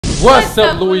What's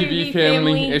up, Louis V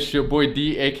family? It's your boy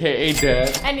D, aka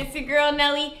Dad. And it's your girl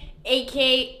Nelly,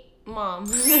 aka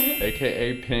Mom.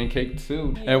 aka Pancake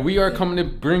too. And we are coming to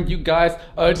bring you guys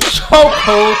a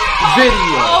chokehold video.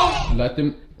 Oh. Let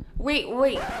them. Wait.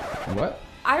 What?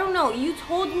 I don't know. You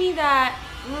told me that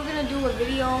we were gonna do a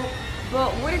video,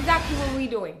 but what exactly were we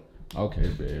doing? Okay,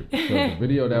 babe. So the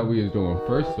video that we is doing,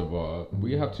 first of all,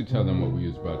 we have to tell them what we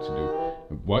is about to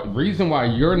do. What reason why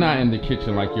you're not in the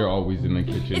kitchen like you're always in the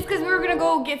kitchen? It's because we were gonna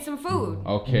go get some food.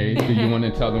 Okay, do you want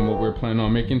to tell them what we're planning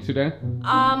on making today?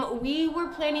 We were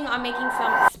planning on making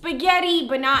some spaghetti,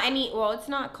 but not any, well, it's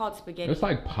not called spaghetti. It's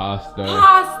like pasta.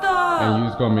 Pasta! And you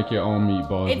just gonna make your own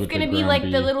meatballs. It's with gonna the be ground like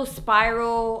beef. the little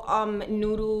spiral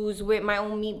noodles with my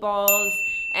own meatballs.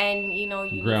 And you know,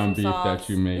 you ground beef sauce. that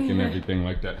you make and everything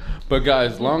like that. But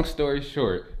guys, long story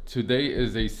short, today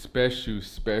is a special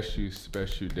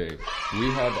day.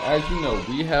 We have, as you know,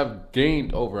 we have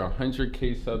gained over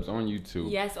 100K subs on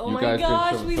YouTube. Yes, oh you my guys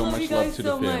gosh, give we so love much you love guys to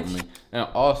so the family. much. And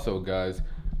also, guys,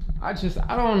 I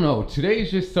don't know. Today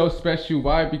is just so special.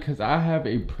 Why? Because I have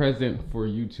a present for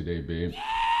you today, babe.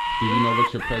 Do you know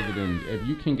what your present is? If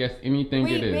you can guess anything,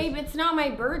 it is. Wait, babe, it's not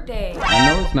my birthday. I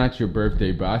know it's not your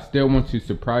birthday, but I still want to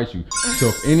surprise you. So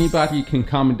if anybody can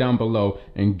comment down below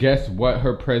and guess what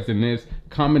her present is,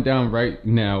 comment down right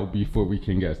now before we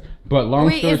can guess. But long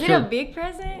story short, is it a big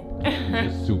present?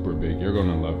 it's super big. You're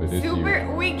gonna love it. It's super.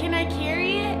 huge. Wait, can I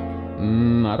carry it?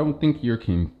 I don't think you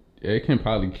can. It can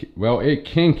probably. Well, it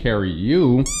can carry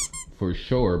you. For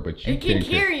sure, but you can't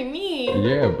carry me.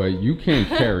 Yeah, but you can't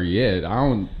carry it. I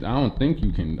don't think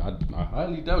you can. I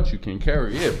highly doubt you can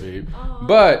carry it, babe.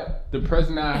 But the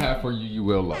present I have for you, you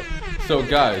will love. So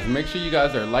guys, make sure you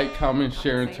guys are like, comment,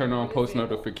 share, and turn on post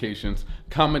notifications.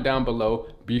 Comment down below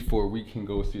before we can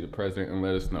go see the present and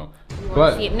let us know. We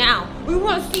want to see it now. We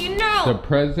want to see it now. The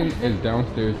present is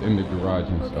downstairs in the garage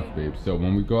and stuff, babe. So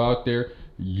when we go out there,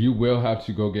 you will have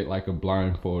to go get like a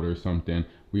blindfold or something.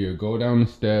 We'll go down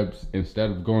the steps. Instead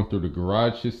of going through the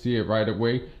garage to see it right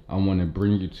away, I want to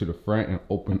bring you to the front and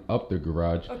open up the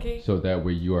garage. Okay. So that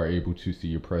way you are able to see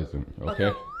your present.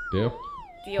 Okay? Deal?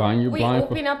 Deal. Find your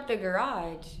blindfold. Open up the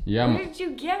garage. Yeah. Where did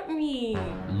you get me?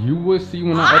 You will see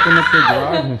when I open up the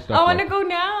garage and stuff. I want to go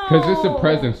now. Because it's a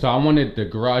present. So I wanted the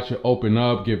garage to open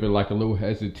up, give it like a little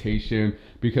hesitation.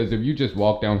 Because if you just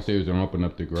walk downstairs and open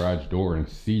up the garage door and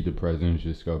see the present, it's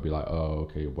just gonna be like, oh,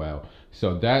 okay, wow.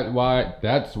 So that's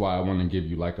why I want to give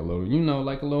you like a little, you know,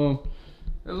 like a little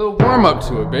warm up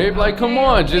to it, babe. Like, come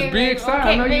on, just be excited.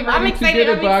 I know you're ready to get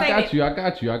it, but I got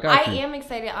you. I am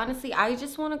excited. Honestly, I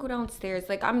just want to go downstairs.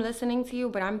 Like, I'm listening to you,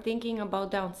 but I'm thinking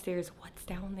about downstairs. What's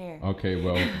down there? Okay,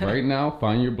 well, right now,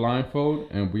 find your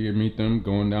blindfold, and we meet them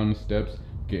going down the steps,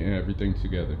 getting everything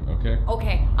together. Okay?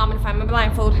 Okay, I'm gonna find my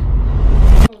blindfold.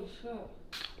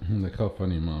 Look how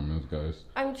funny mom is, guys.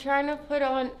 I'm trying to put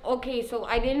on. Okay, so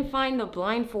I didn't find the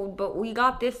blindfold, but we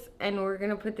got this, and we're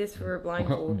gonna put this for a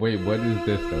blindfold. Wait, what is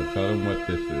this though? Tell them what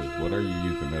this is. What are you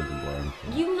using as a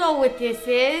blindfold? You know what this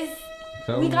is.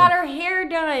 We got our hair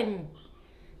done.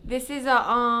 This is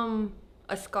a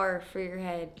scarf for your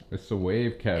head. It's a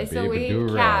wave cap, it's babe. A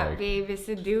wave cap, babe. It's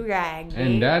a do-rag, babe.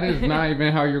 And that is not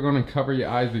even how you're gonna cover your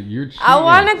eyes. You're cheating. I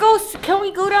wanna go. Can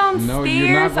we go downstairs? No,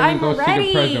 you're not gonna go ready. see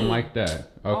the present like that.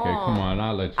 Okay, come on,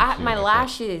 I'll let you I see my it.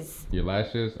 lashes. Your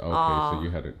lashes? Okay, so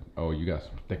you had it. Oh, you got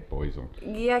some thick boys on.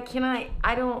 Yeah, can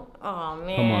I don't. Oh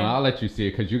man. Come on, I'll let you see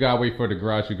it because you gotta wait for the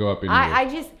garage to go up anyway.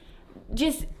 I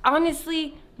just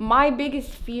honestly, my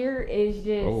biggest fear is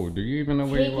just. Oh, do you even know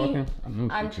where you're walking?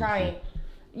 I'm trying.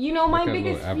 You know, my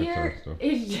biggest fear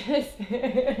is just.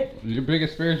 Your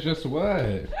biggest fear is just what?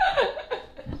 Okay.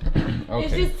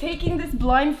 It's just taking this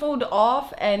blindfold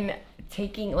off and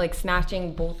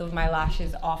snatching both of my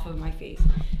lashes off of my face.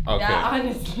 Okay. That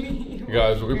honestly.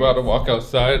 Guys, we're about to walk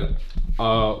outside.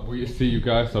 We see you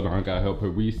guys. Hold on, I gotta help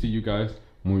her. We see you guys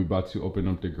when we're about to open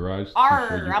up the garage.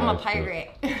 Arr, I'm a pirate.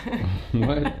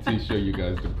 What? To show you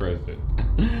guys the present.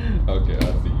 Okay,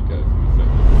 I'll see you guys in a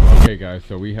second. Okay, guys,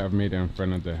 so we have made it in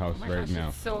front of the house right now.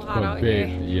 It's so hot out babe,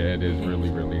 here. Yeah, it is really,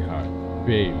 really hot.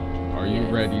 Babe, are you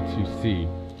ready to see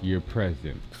your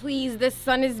present? Please, the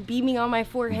sun is beaming on my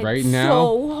forehead right now,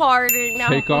 so hard right now.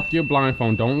 Take off your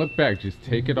blindfold. Don't look back. Just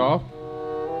take it off.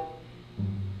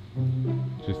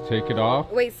 Just take it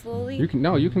off. Wait, slowly? You can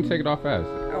take it off fast.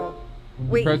 Oh.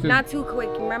 Wait, not too quick.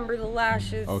 Remember the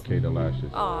lashes. Okay, the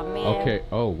lashes. Oh man. Okay.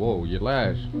 Oh, whoa, your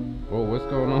lash. Whoa, what's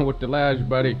going on with the lash,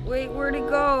 buddy? Wait, where'd it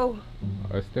go?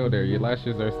 It's still there. Your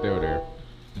lashes are still there.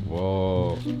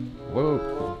 Whoa.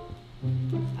 Whoa.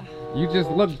 You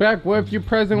just look back. What if your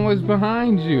present was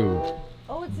behind you?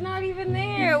 Oh, it's not even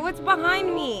there. what's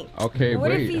behind me? Okay,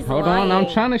 what wait. Hold on. I'm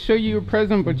trying to show you your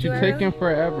present, but you're taking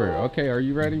forever. Okay, are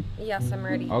you ready? Yes, I'm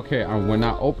ready. Okay, when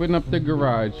I open up the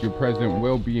garage, your present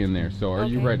will be in there. So are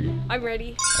you ready? I'm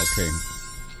ready. Okay.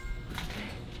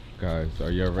 Guys, are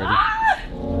y'all ready?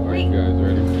 Are Wait. you guys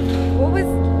ready? What were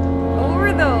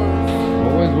those?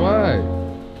 What was what?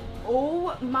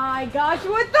 Oh my gosh,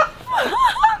 what the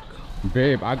fuck?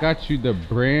 Babe, I got you the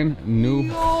brand new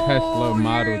Tesla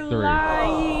Model 3.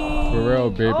 Lying. For real,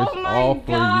 babe, it's all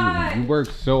for God. you. You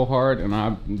worked so hard, and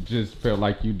I just feel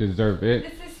like you deserve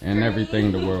it and everything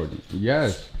in the world.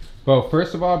 Yes. But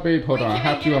first of all, babe, hold on. I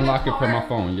have to unlock it from my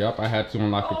phone. Yup, I had to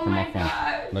unlock it from my phone.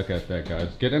 God. Look at that, guys.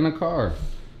 Get in the car.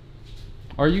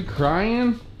 Are you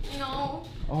crying? No.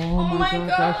 Oh my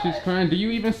gosh, she's crying. Do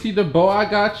you even see the bow I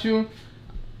got you?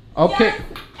 Okay. Yes,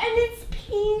 and it's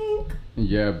pink.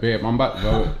 Yeah, babe, I'm about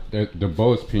to go. The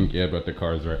bow's pink, yeah, but the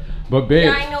car's red. But babe.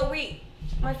 Yeah, I know. Wait,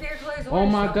 my favorite color is orange.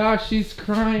 Oh my gosh, she's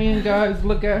crying, guys.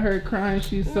 Look at her crying.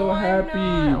 She's so happy.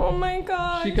 Oh my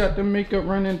gosh. She got the makeup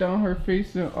running down her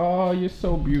face, and oh, you're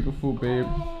so beautiful, babe.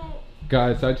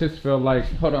 Guys, I just feel like,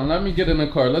 hold on, let me get in the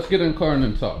car. Let's get in the car and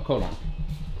then talk. Hold on.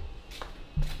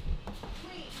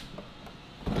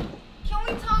 Can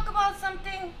we talk about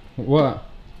something? What?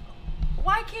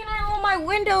 Why can't I roll my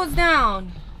windows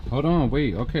down? Hold on,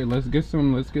 wait. Okay, let's get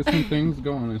some things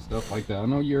going and stuff like that. I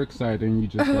know you're excited and you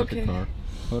just got the car.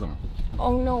 Hold on.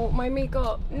 Oh no, my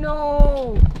makeup.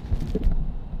 No.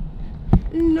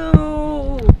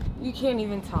 No. You can't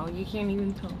even tell. You can't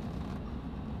even tell.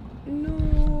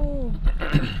 No.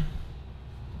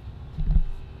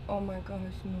 Oh my gosh,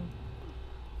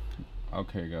 no.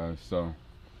 Okay, guys, so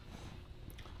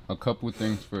a couple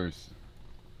things first.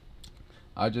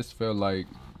 I just feel like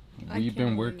we've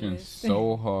been working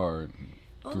so hard,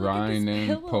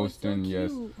 grinding, posting,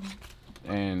 yes.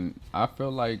 And I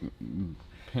feel like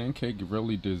Pancake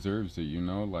really deserves it, you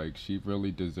know? Like, she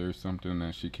really deserves something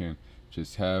that she can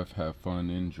just have fun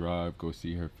in, drive, go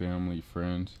see her family,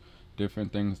 friends,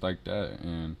 different things like that.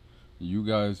 And you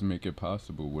guys make it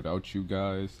possible. Without you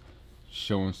guys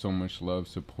showing so much love,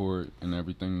 support, and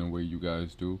everything the way you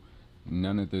guys do,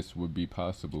 none of this would be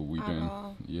possible. We've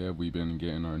been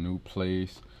getting our new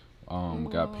place,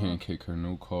 got Pancake her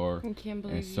new car,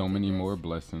 and so many more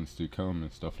blessings to come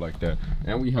and stuff like that.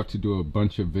 And we have to do a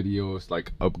bunch of videos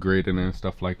like upgrading and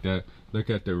stuff like that. Look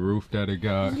at the roof that it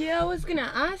got. Yeah, I was gonna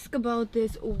ask about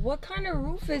this. What kind of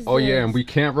roof is this? Oh yeah, and we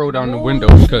can't roll down the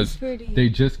windows because they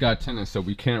just got tenants, so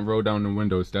we can't roll down the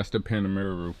windows. That's the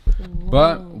Panamera roof.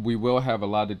 But we will have a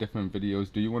lot of different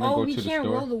videos. Do you want to go to the store? Oh, we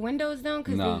can't roll the windows down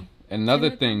because nah. Another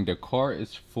thing, the car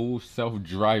is full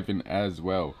self-driving as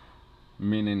well,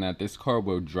 meaning that this car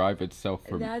will drive itself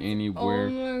from anywhere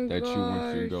that you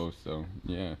want to go. So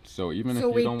yeah, so even if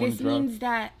you don't want to drive, this means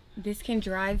that this can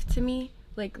drive to me.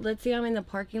 Like, let's say I'm in the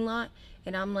parking lot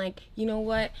and I'm like, you know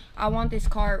what, I want this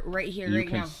car right here, right now. You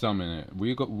can summon it.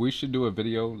 We should do a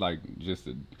video like just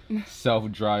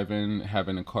self-driving,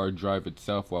 having a car drive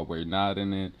itself while we're not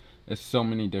in it. There's so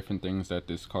many different things that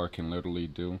this car can literally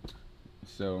do.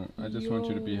 So I just want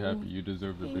you to be happy. You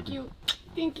deserve the video.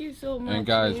 Thank you so much. And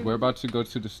guys, we're about to go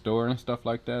to the store and stuff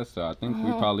like that. So I think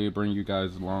we probably bring you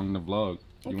guys along the vlog.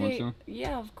 You want to?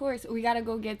 Yeah, of course. We gotta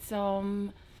go get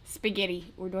some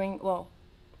spaghetti. We're doing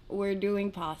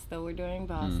pasta. We're doing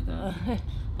pasta.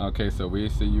 Okay, so we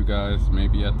see you guys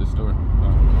maybe at the store.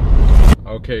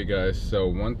 Okay guys, so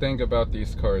one thing about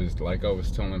these cars, like I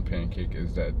was telling Pancake,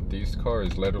 is that these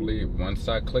cars literally, once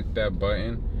I click that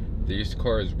button, these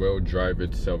cars will drive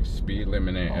itself, speed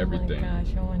limit and everything. Oh my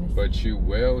gosh, I want to but you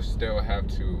will still have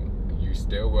to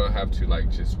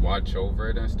like just watch over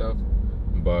it and stuff.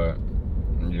 But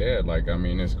yeah, like I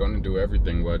mean, it's going to do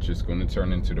everything. But it's going to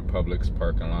turn into the Publix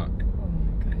parking lot. Oh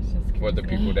my gosh, that's crazy. For the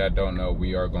people that don't know,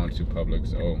 we are going to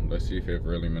Publix. Oh, let's see if it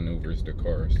really maneuvers the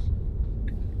cars.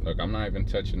 Look, I'm not even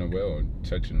touching the wheel,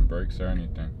 touching the brakes or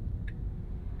anything.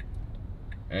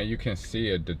 And you can see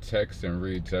it detects and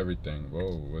reads everything.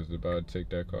 Whoa, was it about to take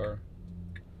that car?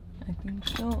 I think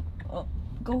so. Oh,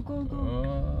 go.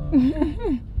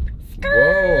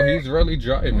 Whoa, he's really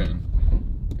driving.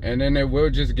 And then it will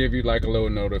just give you like a little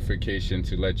notification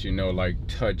to let you know, like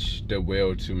touch the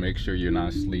wheel to make sure you're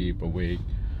not asleep, awake.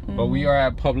 But we are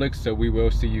at Publix, so we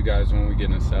will see you guys when we get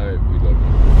inside. We love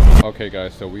you. Okay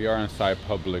guys, so we are inside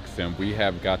Publix and we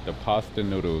have got the pasta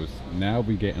noodles. Now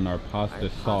we getting our pasta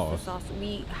sauce.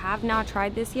 We have not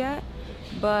tried this yet,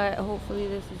 but hopefully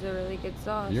this is a really good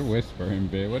sauce. You're whispering,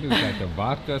 babe. What is that, the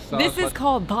vodka sauce? This is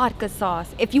called vodka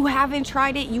sauce. If you haven't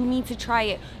tried it, you need to try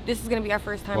it. This is gonna be our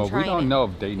first time trying it. Well, we don't know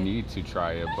if they need to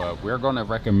try it, but we're gonna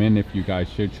recommend if you guys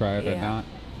should try it or not.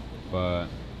 But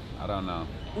I don't know.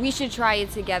 we should try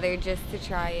it together just to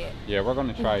try it. Yeah, we're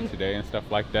gonna try it today and stuff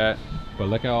like that. But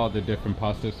look at all the different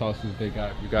pasta sauces they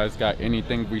got. If you guys got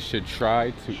anything we should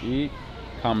try to eat,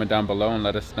 comment down below and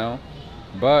let us know.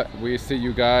 But we see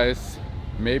you guys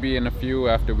maybe in a few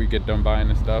after we get done buying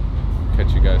and stuff.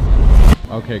 Catch you guys.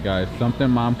 Okay guys, something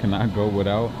mom cannot go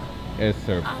without is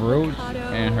her fruits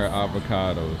and her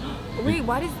avocados. Wait,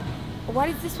 why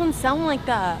does this one sound like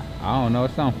that? I don't know,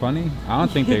 it sounds funny. I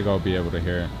don't think they're gonna be able to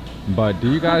hear it. But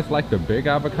do you guys like the big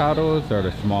avocados or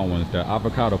the small ones? The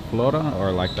avocado flora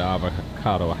or like the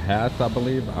avocado hats, I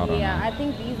believe? I don't know. I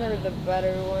think these are the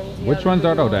better ones. Which ones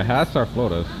are those? The hats or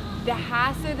floras? The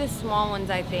hats are the small ones,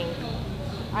 I think.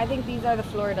 I think these are the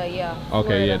Florida, yeah. Okay,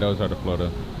 Florida. yeah, those are the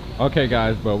Florida. Okay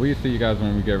guys, but we see you guys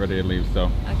when we get ready to leave, so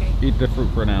okay. Eat the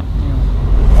fruit for now.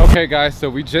 Okay guys, so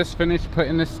we just finished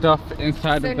putting the stuff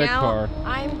inside of the car.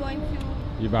 I'm going to...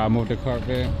 You about to move the cart,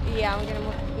 babe? Yeah, I'm gonna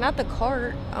move... Not the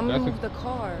cart, I'm gonna move the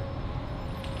car.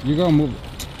 You gonna move...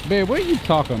 Babe, what are you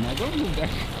talking about? Don't move that.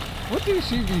 What did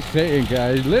she be saying,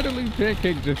 guys? Literally,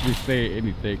 Pancake just be saying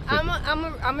anything. So I'm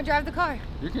gonna drive the car.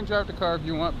 You can drive the car if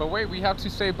you want, but wait, we have to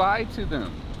say bye to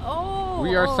them. Oh.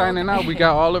 We are signing out. We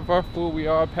got all of our food. We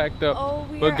all packed up. Oh,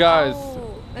 but guys,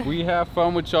 we have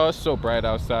fun with y'all. It's so bright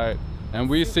outside. And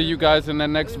we see you guys in the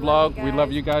next vlog. We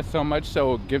love you guys so much.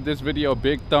 So give this video a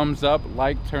big thumbs up,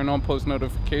 like, turn on post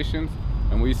notifications.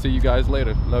 And we see you guys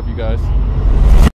later. Love you guys.